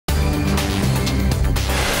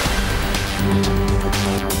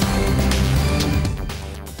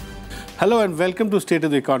Hello and welcome to State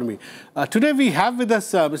of the Economy. Today we have with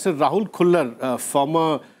us Mr. Rahul Khullar,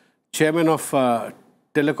 former chairman of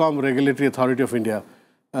Telecom Regulatory Authority of India.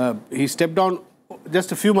 He stepped down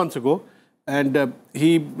just a few months ago, and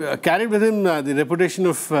he carried with him the reputation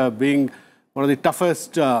of being one of the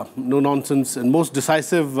toughest, no-nonsense and most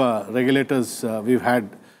decisive regulators we've had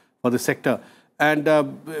for the sector. And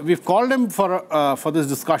we've called him for this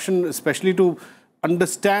discussion, especially to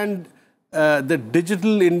understand the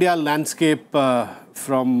digital India landscape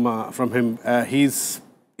from him. He's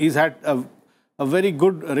had a very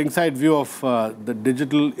good ringside view of the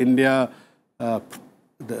digital India,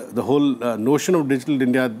 the whole notion of digital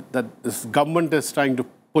India that this government is trying to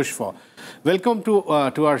push for. Welcome to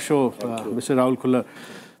our show, Mr. Rahul Khullar.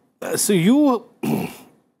 So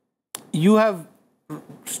you have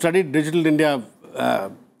studied digital India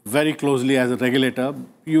very closely as a regulator.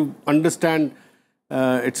 You understand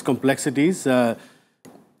its complexities. You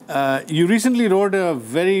recently wrote a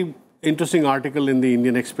very interesting article in the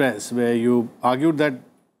Indian Express where you argued that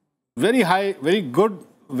very good,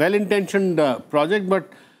 well-intentioned project, but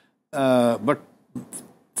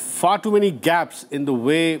far too many gaps in the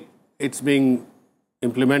way it's being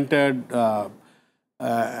implemented,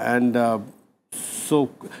 so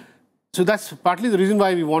that's partly the reason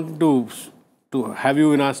why we wanted to have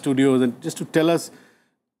you in our studios and just to tell us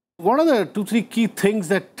what are the 2-3 key things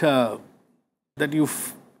that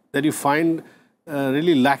you find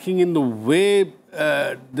really lacking in the way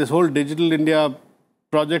this whole digital India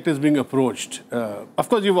project is being approached. Of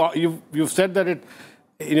course, you've said that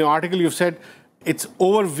in your article you've said it's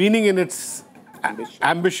overweening in its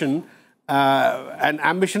ambition, and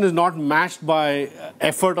ambition is not matched by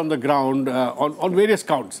effort on the ground on various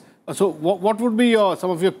counts. So, what would be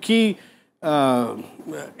some of your key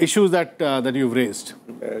issues that you've raised?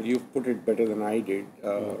 You've put it better than I did.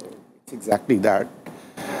 It's exactly that.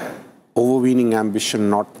 Overweening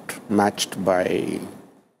ambition not matched by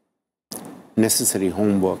necessary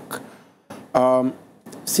homework.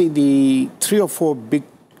 See, the 3 or 4 big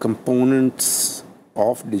components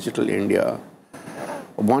of digital India.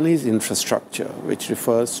 One is infrastructure, which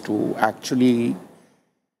refers to actually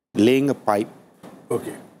laying a pipe.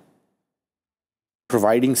 Okay.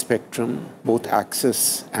 Providing spectrum, both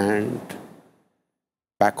access and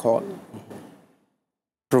backhaul,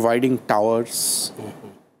 providing towers.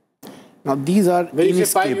 Now, these are when you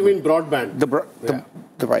say pipe, you mean broadband?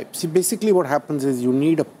 The pipe. See, basically what happens is you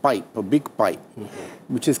need a pipe, a big pipe,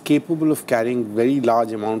 which is capable of carrying very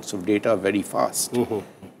large amounts of data very fast.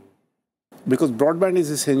 Because broadband is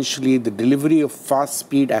essentially the delivery of fast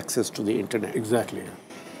speed access to the internet. Exactly.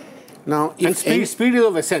 Now, and speed is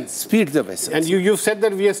of essence. Speed is of essence. And you've said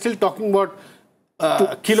that we are still talking about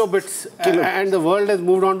kilobits, and the world has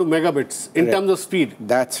moved on to megabits in terms of speed.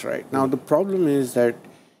 That's right. Now, the problem is that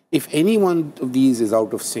if any one of these is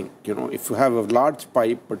out of sync, if you have a large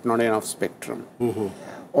pipe but not enough spectrum,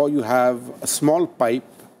 or you have a small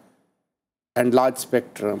pipe and large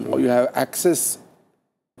spectrum, or you have access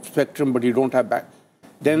spectrum but you don't have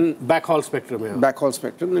backhaul spectrum. Yeah. Backhaul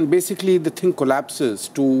spectrum, then basically the thing collapses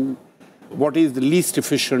to what is the least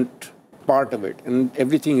efficient part of it, and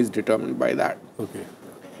everything is determined by that. Okay.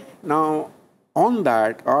 Now, on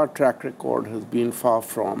that, our track record has been far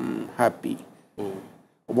from happy.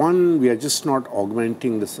 One, we are just not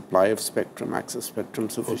augmenting the supply of spectrum, access spectrum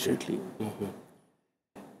sufficiently.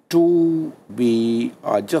 Two, we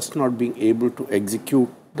are just not being able to execute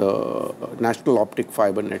the National Optic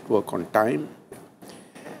Fiber Network on time.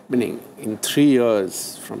 Meaning, in 3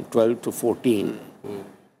 years, from 12 to 14,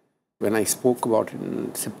 when I spoke about it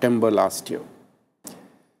in September last year,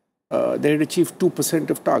 they had achieved 2%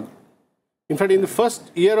 of target. In fact, in the first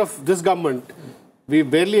year of this government, we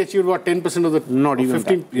barely achieved about 10% of the not even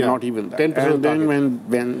 15, that. Yeah, not even that. 10% and then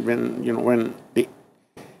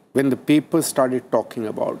when the papers started talking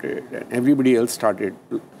about it, and everybody else started.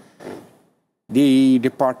 The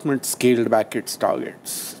department scaled back its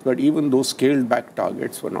targets, but even those scaled back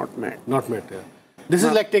targets were not met. Not met, yeah. This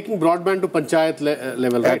is like taking broadband to panchayat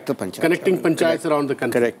level, right? To panchayat connecting level. panchayats around the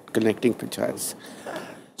country. Correct, connecting panchayats.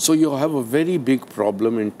 So you have a very big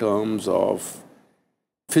problem in terms of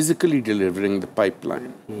physically delivering the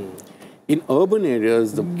pipeline. In urban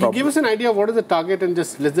areas, the problem... Give us an idea of what is the target and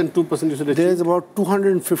just less than 2% you should achieve? There's about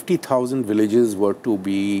 250,000 villages were to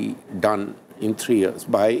be done in 3 years,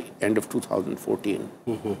 by end of 2014.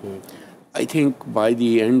 I think by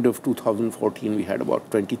the end of 2014, we had about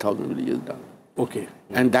 20,000 villages done. Okay.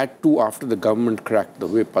 And that too after the government cracked the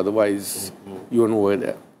whip, otherwise you are nowhere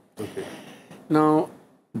there. Okay. Now,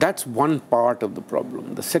 that's one part of the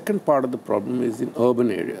problem. The second part of the problem is in urban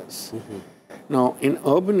areas. Now, in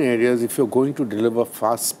urban areas, if you're going to deliver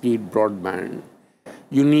fast-speed broadband,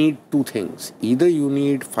 you need two things. Either you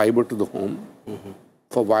need fiber to the home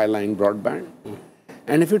for wireline broadband,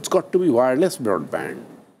 and if it's got to be wireless broadband,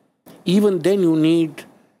 even then you need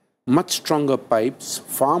much stronger pipes,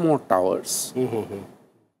 far more towers,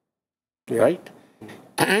 right?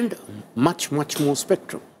 And much, much more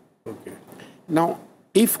spectrum. Okay. Now,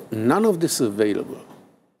 if none of this is available,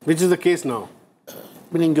 which is the case now,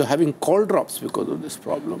 meaning you're having call drops because of this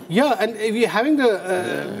problem. Yeah, and we're having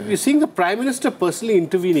we're seeing the Prime Minister personally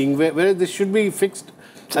intervening, where this should be fixed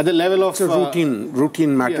at the level of... It's a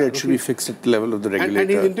routine matter. It should be fixed at the level of the regulator. And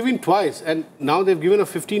he's intervened twice, and now they've given a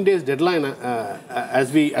 15 days deadline.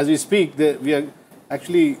 As we speak, we are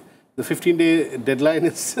actually... The 15-day deadline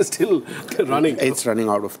is still running. It's running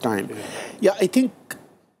out of time. Yeah, I think,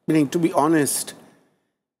 meaning to be honest,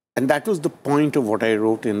 and that was the point of what I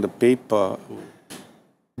wrote in the paper,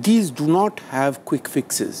 these do not have quick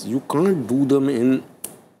fixes. You can't do them in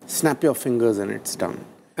snap your fingers and it's done.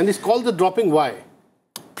 And it's called the dropping. Why?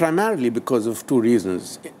 Primarily because of two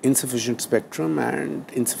reasons: insufficient spectrum and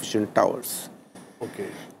insufficient towers. Okay.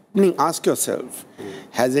 Meaning, ask yourself,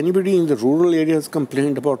 has anybody in the rural areas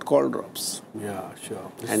complained about call drops? Yeah,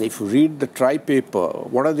 sure. And if you read the TRAI paper,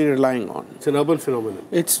 what are they relying on? It's an urban phenomenon.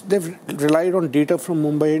 They've relied on data from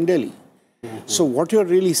Mumbai and Delhi. So what you're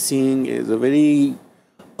really seeing is a very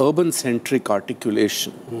urban-centric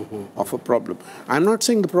articulation of a problem. I'm not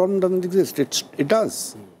saying the problem doesn't exist. It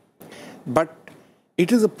does. But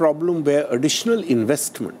it is a problem where additional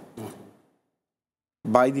investment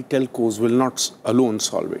by the telcos will not alone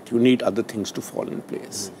solve it. You need other things to fall in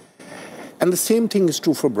place. And the same thing is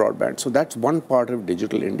true for broadband. So that's one part of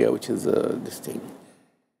Digital India, which is this thing.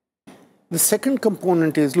 The second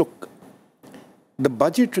component is, look, the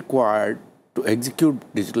budget required to execute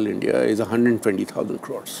Digital India is 120,000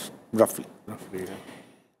 crores, roughly. Roughly, yeah.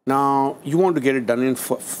 Now, you want to get it done in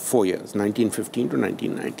 4 years, 1915 to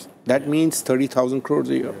 1990. That means 30,000 crores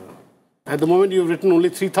a year. Yeah. At the moment, you've written only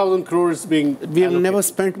 3,000 crores being We have never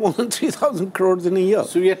spent more than 3,000 crores in a year.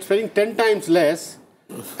 So we are spending 10 times less,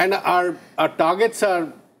 and our targets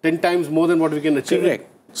are 10 times more than what we can achieve. Correct.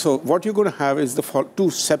 So what you're going to have is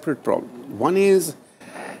two separate problems. One is,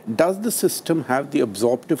 does the system have the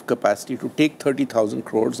absorptive capacity to take 30,000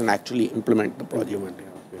 crores and actually implement the project?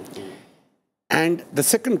 And the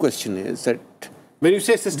second question is that... When you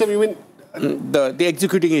say system, you mean... The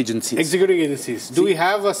executing agencies. Executing agencies. Do we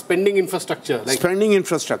have a spending infrastructure? Spending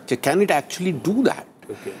infrastructure. Can it actually do that?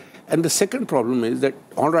 Okay. And the second problem is that,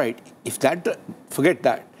 all right, if that, forget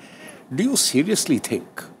that. Do you seriously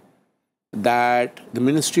think that the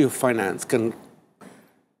Ministry of Finance can,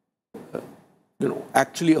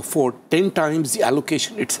 actually afford 10 times the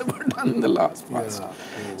allocation it's ever done in the last past? Yeah.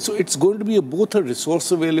 So it's going to be both a resource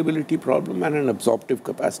availability problem and an absorptive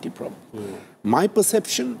capacity problem. My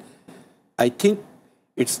perception, I think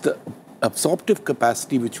it's the absorptive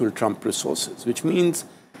capacity which will trump resources, which means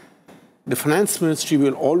the finance ministry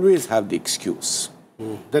will always have the excuse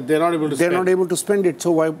that they're not able to spend. They're not able to spend it, so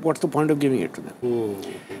what's the point of giving it to them?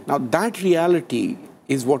 Now, that reality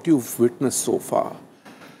is what you've witnessed so far.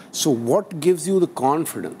 So what gives you the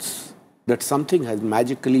confidence that something has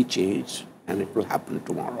magically changed and it will happen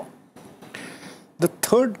tomorrow? The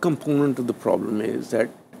third component of the problem is that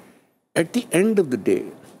at the end of the day,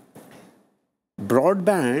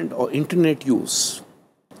 broadband or internet use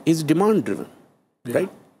is demand-driven, right?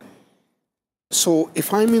 So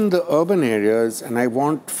if I'm in the urban areas and I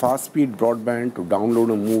want fast-speed broadband to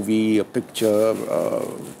download a movie, a picture,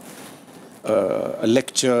 a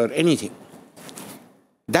lecture, anything,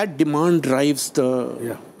 that demand drives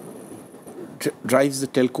the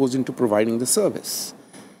telcos into providing the service.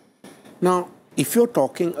 Now, if you're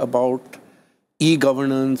talking about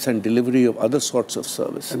e-governance and delivery of other sorts of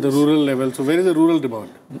services. At the rural level, so where is the rural demand?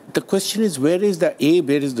 The question is, where is the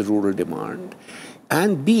rural demand?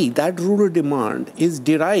 And B, that rural demand is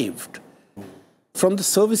derived from the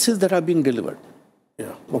services that are being delivered.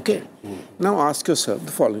 Yeah. Okay? Now ask yourself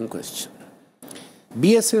the following question.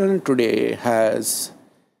 BSNL today has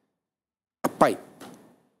a pipe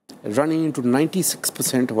running into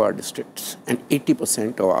 96% of our districts and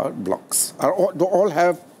 80% of our blocks. They all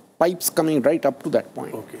have pipes coming right up to that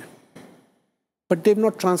point. Okay. But they've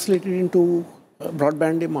not translated into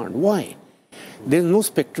broadband demand. Why? There's no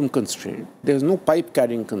spectrum constraint. There's no pipe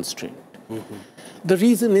carrying constraint. The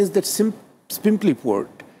reason is that, simply put,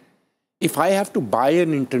 if I have to buy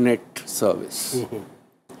an internet service,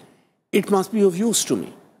 it must be of use to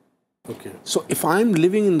me. Okay. So if I'm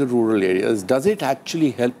living in the rural areas, does it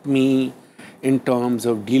actually help me in terms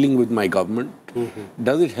of dealing with my government?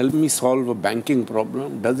 Does it help me solve a banking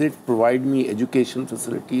problem? Does it provide me education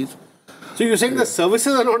facilities? So you're saying the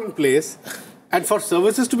services are not in place, and for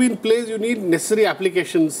services to be in place, you need necessary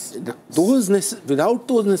applications. Without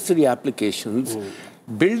those necessary applications,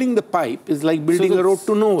 building the pipe is like building a road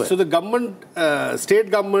to nowhere. So the government, state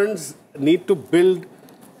governments need to build.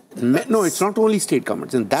 No, it's not only state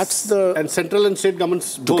governments, and that's the and central and state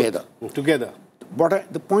governments together. Together.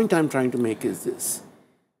 The point I'm trying to make is this: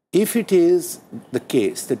 if it is the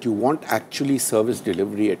case that you want actually service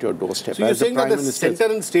delivery at your doorstep, so you're saying that the center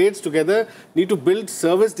and states together need to build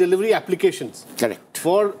service delivery applications. Correct.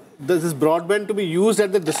 For this broadband to be used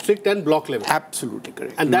at the district and block level. Absolutely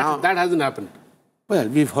correct. And that hasn't happened. Well,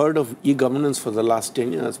 we've heard of e-governance for the last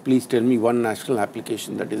 10 years. Please tell me one national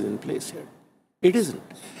application that is in place here. It isn't.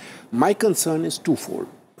 My concern is twofold.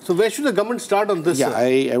 So where should the government start on this? Yeah,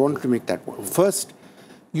 I want to make that point. First,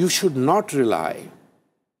 you should not rely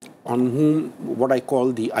on what I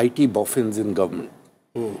call the IT boffins in government.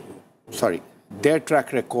 Sorry, their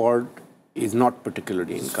track record is not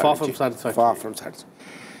particularly encouraging. Far from satisfactory. Far from satisfactory.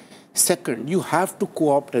 Second, you have to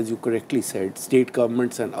co-opt, as you correctly said, state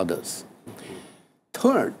governments and others.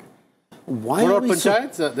 Third, why what are about we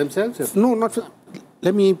panchayats themselves? No, not.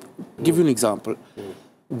 Let me give you an example.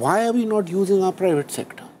 Why are we not using our private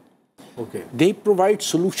sector? Okay. They provide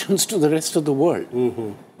solutions to the rest of the world.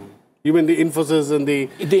 You mean the Infosys and the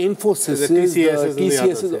Infosys, the TCSs, the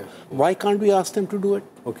TCSs. and the others, Why can't we ask them to do it?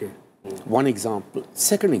 Okay. One example.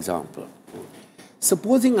 Second example.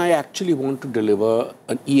 Supposing I actually want to deliver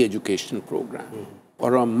an e-education program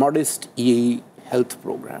or a modest e-health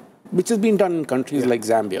program, which has been done in countries like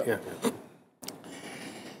Zambia.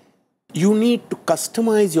 You need to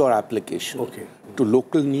customize your application to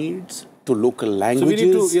local needs, to local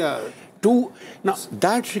languages. So now,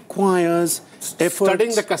 that requires effort.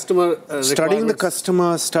 Studying the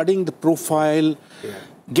customer. Studying the profile,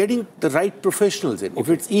 getting the right professionals in. If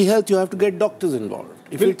it's e-health, you have to get doctors involved.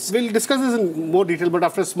 We'll discuss this in more detail, but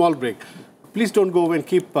after a small break. Please don't go away and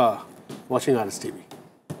keep watching RSTV.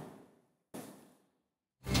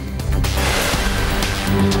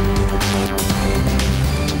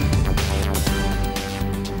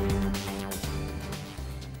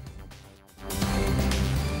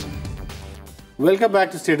 Welcome back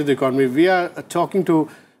to State of the Economy. We are talking to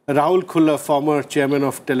Rahul Khullar, former chairman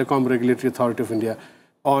of Telecom Regulatory Authority of India,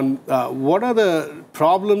 on what are the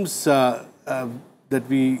problems that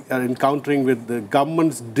we are encountering with the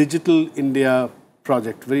government's Digital India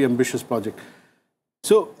project, very ambitious project.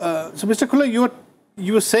 So, Mr. Khullar,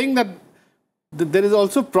 you were saying that there is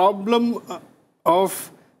also a problem of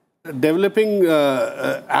developing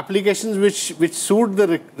applications which suit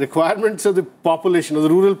the requirements of the population, of the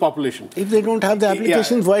rural population. If they don't have the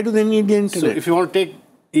applications, why do they need the internet? So if you want to take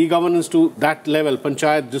e-governance to that level,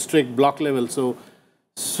 panchayat, district, block level,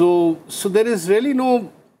 so there is really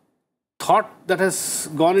no thought that has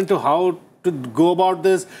gone into how to go about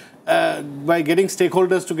this by getting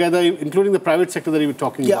stakeholders together, including the private sector that you were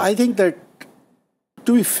talking about. Yeah, I think that,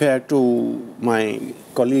 to be fair to my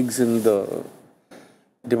colleagues in the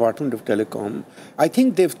Department of Telecom, I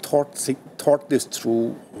think they've thought this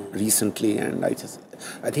through recently, and I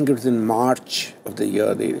think it was in March of the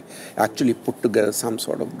year they actually put together some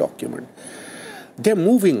sort of document. They're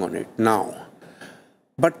moving on it now,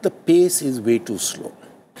 but the pace is way too slow.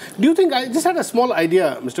 Do you think, I just had a small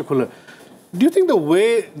idea, Mr. Khullar, do you think the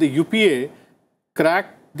way the UPA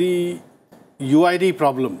cracked the UID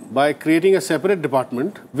problem by creating a separate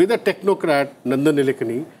department with a technocrat, Nandan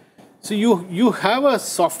Nilekani, so you have a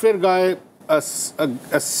software guy, a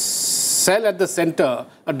cell at the center,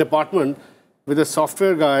 a department with a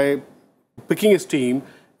software guy picking his team,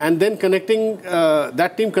 and then connecting,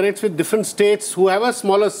 that team connects with different states who have a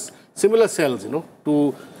similar cells, to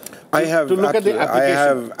look at the application. I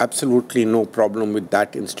have absolutely no problem with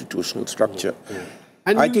that institutional structure.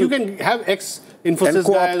 And you can have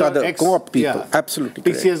ex-Infosys guys or co-op people, absolutely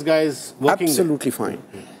TCS correct. guys working absolutely fine.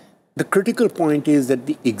 The critical point is that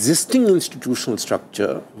the existing institutional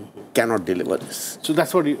structure cannot deliver this. So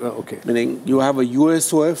that's what you, okay. Meaning you have a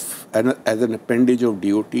USOF as an appendage of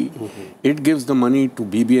DOT. It gives the money to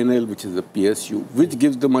BBNL, which is a PSU, which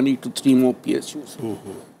gives the money to 3 more PSUs.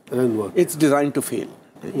 It doesn't work. It's designed to fail.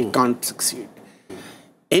 It can't succeed.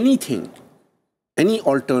 Any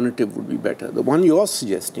alternative would be better. The one you're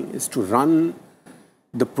suggesting is to run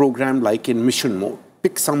the program like in mission mode.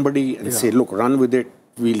 Pick somebody and say, look, run with it.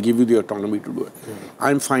 We'll give you the autonomy to do it.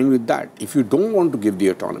 I'm fine with that. If you don't want to give the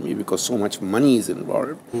autonomy because so much money is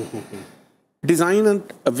involved, design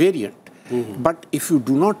a variant. But if you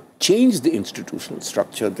do not change the institutional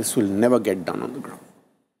structure, this will never get done on the ground.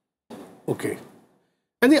 Okay.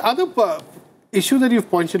 And the other issue that you've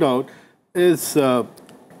pointed out is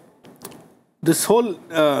this whole,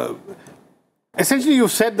 essentially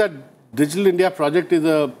you've said that Digital India project is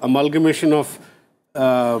an amalgamation of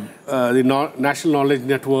the National Knowledge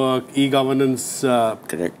Network, e-governance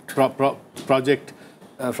project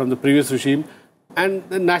from the previous regime, and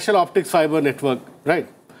the National Optics Fiber Network, right?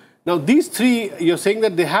 Now, these three, you're saying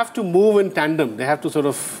that they have to move in tandem. They have to sort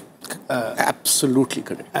of... Absolutely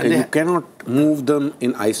correct. And you cannot move them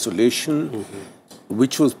in isolation,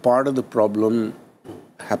 which was part of the problem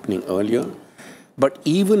happening earlier. But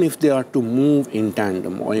even if they are to move in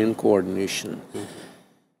tandem or in coordination,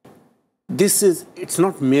 it's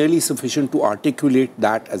not merely sufficient to articulate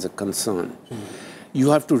that as a concern.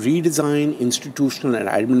 You have to redesign institutional and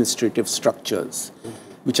administrative structures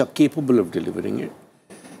which are capable of delivering it.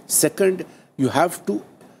 Second, you have to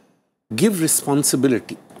give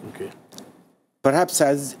responsibility. Perhaps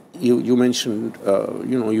as you mentioned,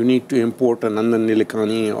 you need to import a Nandan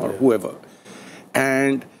Nilekani or whoever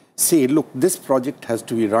and say, look, this project has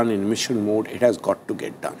to be run in mission mode. It has got to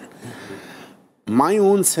get done. My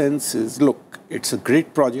own sense is, look, it's a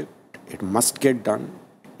great project. It must get done.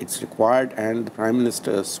 It's required, and the Prime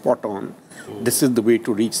Minister is spot on. This is the way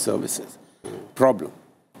to reach services. Problem.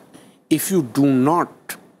 If you do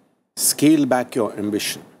not scale back your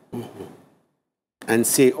ambition and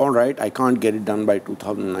say, all right, I can't get it done by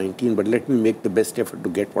 2019, but let me make the best effort to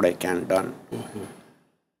get what I can done,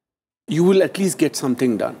 you will at least get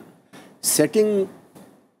something done. Setting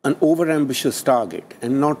an overambitious target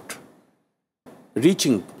and not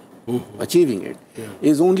reaching, achieving it,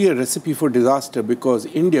 is only a recipe for disaster, because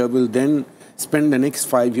India will then spend the next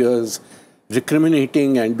 5 years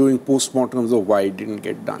recriminating and doing postmortems of why it didn't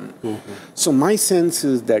get done. So my sense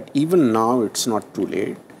is that even now it's not too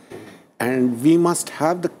late, and we must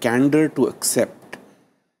have the candor to accept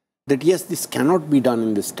that yes, this cannot be done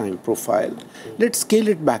in this time profile. Let's scale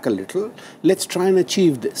it back a little. Let's try and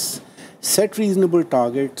achieve this. Set reasonable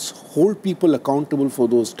targets, hold people accountable for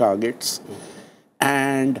those targets,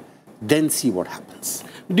 and then see what happens.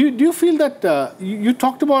 Do you feel that you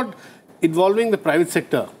talked about involving the private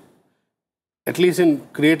sector, at least in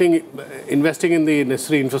investing in the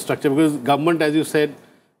necessary infrastructure, because government, as you said,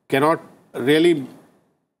 cannot really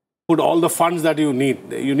put all the funds that you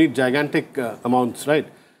need. You need gigantic amounts, right?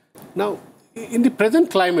 Now, in the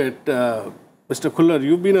present climate, Mr. Khullar,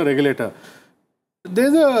 you've been a regulator.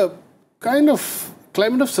 There's a kind of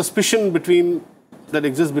climate of suspicion that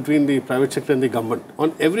exists between the private sector and the government.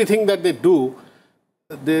 On everything that they do,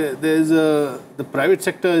 the private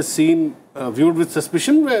sector is seen, viewed with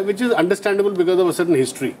suspicion, which is understandable because of a certain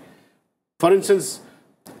history. For instance,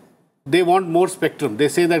 they want more spectrum. They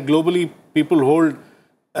say that globally people hold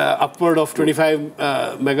upward of 25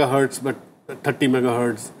 megahertz, but 30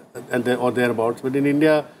 megahertz or thereabouts. But in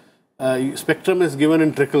India, spectrum is given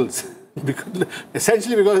in trickles,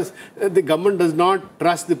 essentially because the government does not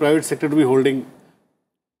trust the private sector to be holding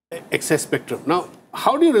excess spectrum. Now,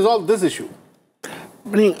 how do you resolve this issue?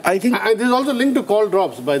 I think this is also linked to call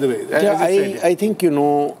drops, by the way. Yeah, I think,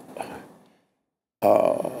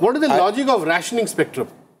 what is the logic of rationing spectrum?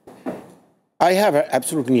 I have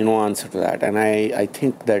absolutely no answer to that. And I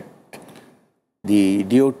think that the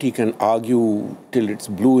DOT can argue till it's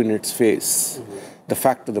blue in its face. The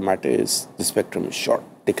fact of the matter is the spectrum is short.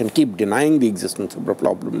 They can keep denying the existence of a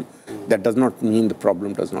problem. That does not mean the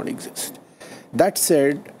problem does not exist. That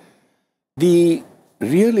said, the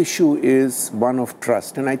real issue is one of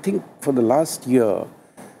trust. And I think for the last year,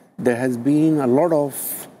 there has been a lot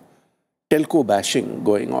of telco bashing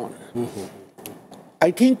going on.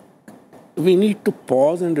 I think we need to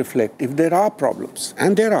pause and reflect. If there are problems,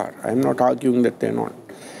 and there are, I'm not arguing that they're not,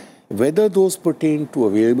 whether those pertain to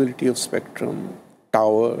availability of spectrum,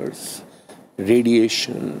 towers,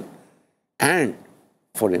 radiation, and,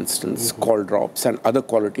 for instance, call drops and other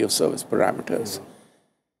quality of service parameters,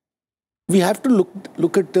 we have to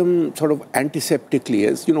look at them sort of antiseptically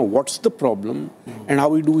as, what's the problem and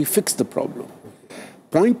how do we fix the problem?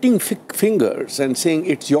 Pointing fingers and saying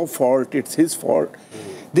it's your fault, it's his fault,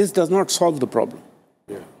 this does not solve the problem.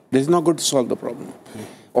 This is not going to solve the problem.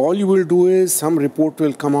 All you will do is some report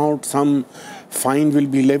will come out, some fine will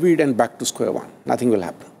be levied, and back to square one. Nothing will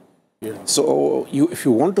happen. So if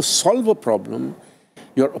you want to solve a problem,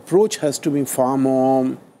 your approach has to be far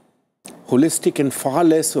more holistic and far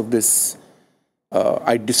less of this,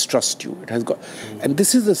 I distrust you. It has got, and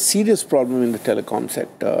this is a serious problem in the telecom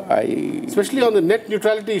sector. Especially on the net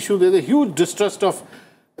neutrality issue, there's a huge distrust of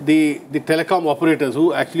the telecom operators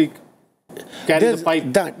who actually carry the pipe.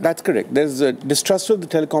 That's correct. There's a distrust of the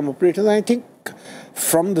telecom operators. And I think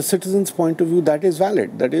from the citizen's point of view, that is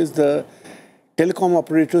valid. That is, the telecom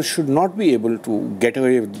operators should not be able to get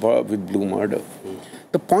away with blue murder.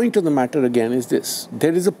 The point of the matter again is this: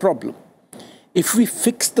 there is a problem. If we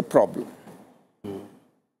fix the problem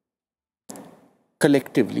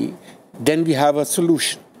collectively, then we have a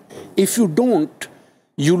solution. If you don't,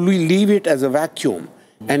 you leave it as a vacuum,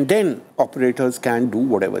 and then operators can do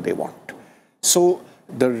whatever they want. So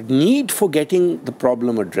the need for getting the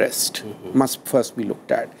problem addressed must first be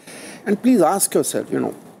looked at. And please ask yourself,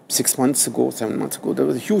 6 months ago, 7 months ago, there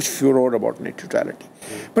was a huge furor about net neutrality.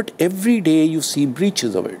 But every day you see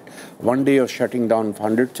breaches of it. One day you're shutting down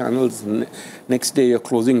 100 channels, next day you're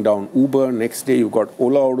closing down Uber, next day you've got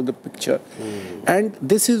Ola out of the picture. And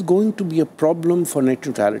this is going to be a problem for net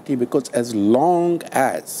neutrality, because as long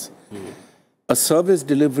as a service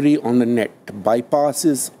delivery on the net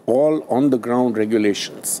bypasses all on-the-ground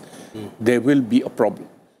regulations, there will be a problem.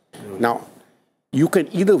 Now, you can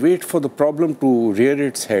either wait for the problem to rear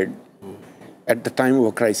its head at the time of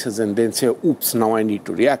a crisis and then say, oops, now I need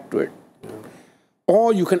to react to it.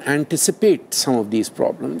 Or you can anticipate some of these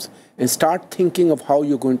problems and start thinking of how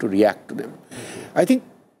you're going to react to them. I think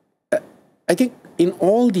in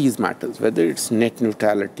all these matters, whether it's net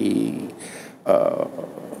neutrality,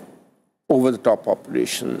 over-the-top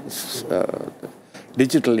operations,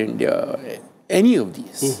 digital India, any of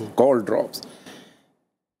these call drops,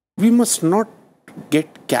 we must not get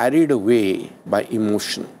carried away by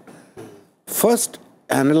emotion. First,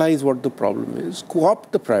 analyze what the problem is,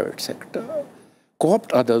 co-opt the private sector,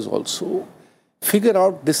 co-opt others also, figure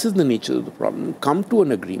out this is the nature of the problem, come to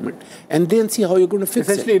an agreement, and then see how you're going to fix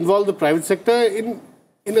it. Essentially involve the private sector in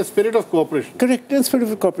a spirit of cooperation. Correct, in a spirit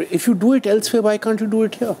of cooperation. If you do it elsewhere, why can't you do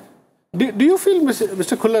it here? Do you feel,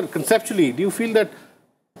 Mr. Khullar, conceptually, do you feel that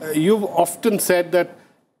you've often said that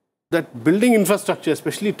building infrastructure,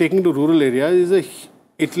 especially taking to rural areas,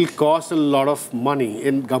 it will cost a lot of money,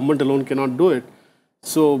 and government alone cannot do it.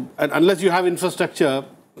 So, and unless you have infrastructure,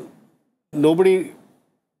 nobody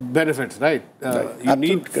benefits, right?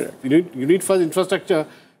 You need first infrastructure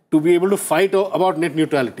to be able to fight about net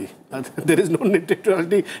neutrality. There is no net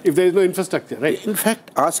neutrality if there is no infrastructure, right? In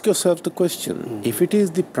fact, ask yourself the question, if it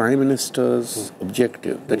is the Prime Minister's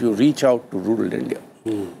objective that you reach out to rural India,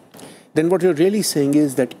 then what you're really saying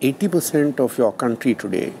is that 80% of your country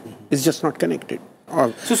today is just not connected.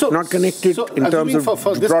 Or not connected in terms of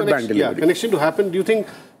broadband delivery. Yeah, connection to happen, do you think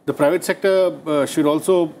the private sector should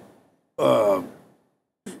also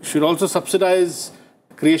subsidize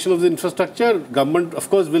creation of the infrastructure? Government, of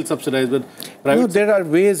course, will subsidize, but private... No, there are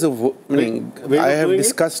ways of... I have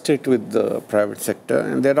discussed it with the private sector,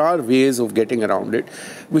 and there are ways of getting around it,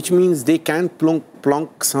 which means they can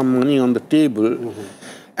plonk some money on the table,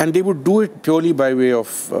 and they would do it purely by way of,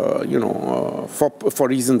 for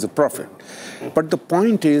reasons of profit. But the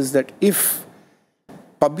point is that if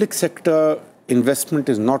public sector investment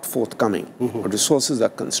is not forthcoming, or resources are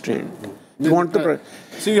constrained, you want the...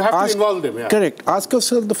 So you have to involve them, yeah. Correct. Ask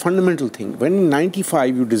yourself the fundamental thing. When in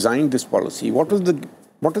 95 you designed this policy, what was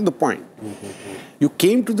the point? You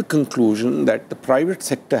came to the conclusion that the private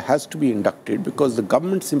sector has to be inducted because the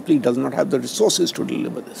government simply does not have the resources to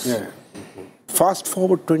deliver this. Yeah. Fast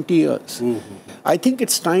forward 20 years. I think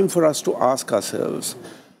it's time for us to ask ourselves,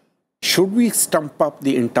 should we stump up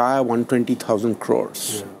the entire 120,000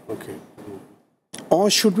 crores? Yeah. Okay. Or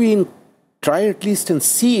should we try at least and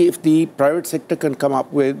see if the private sector can come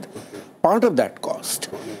up with part of that cost?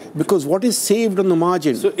 Because what is saved on the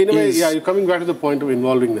margin So in a way, yeah, you're coming back to the point of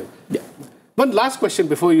involving them. Yeah. One last question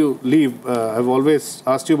before you leave. I've always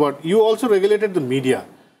asked you about, you also regulated the media,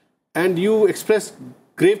 and you expressed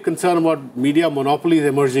grave concern about media monopolies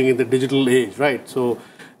emerging in the digital age, right? So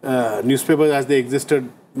newspapers as they existed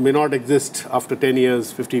may not exist after 10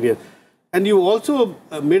 years, 15 years. And you also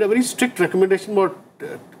made a very strict recommendation about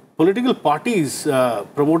political parties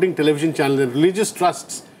promoting television channels and religious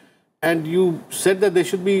trusts. And you said that there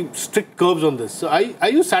should be strict curbs on this. So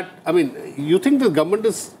you think the government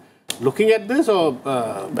is looking at this, or?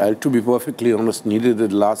 Well, to be perfectly honest, neither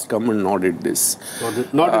did the last government nor did this.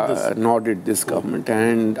 Nor did this government.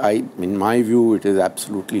 And in my view, it is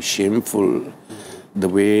absolutely shameful the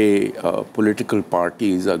way political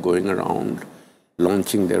parties are going around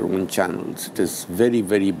launching their own channels. It is very,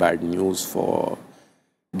 very bad news for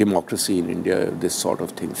democracy in India if this sort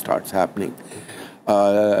of thing starts happening.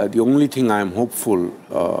 The only thing I am hopeful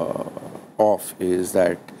of is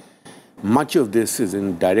that much of this is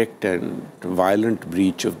in direct and violent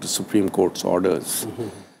breach of the Supreme Court's orders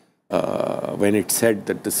when it said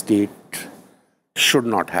that the state should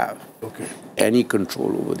not have any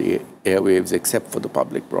control over the airwaves except for the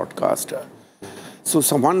public broadcaster. So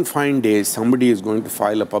one fine day, somebody is going to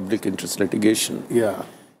file a public interest litigation. Yeah.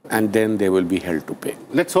 and then they will be held to pay.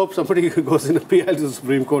 Let's hope somebody goes in appeal to the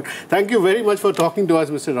Supreme Court. Thank you very much for talking to us,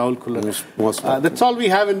 Mr. Rahul Khullar. Most welcome. That's all we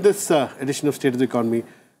have in this edition of State of the Economy.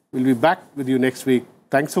 We'll be back with you next week.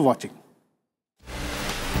 Thanks for watching.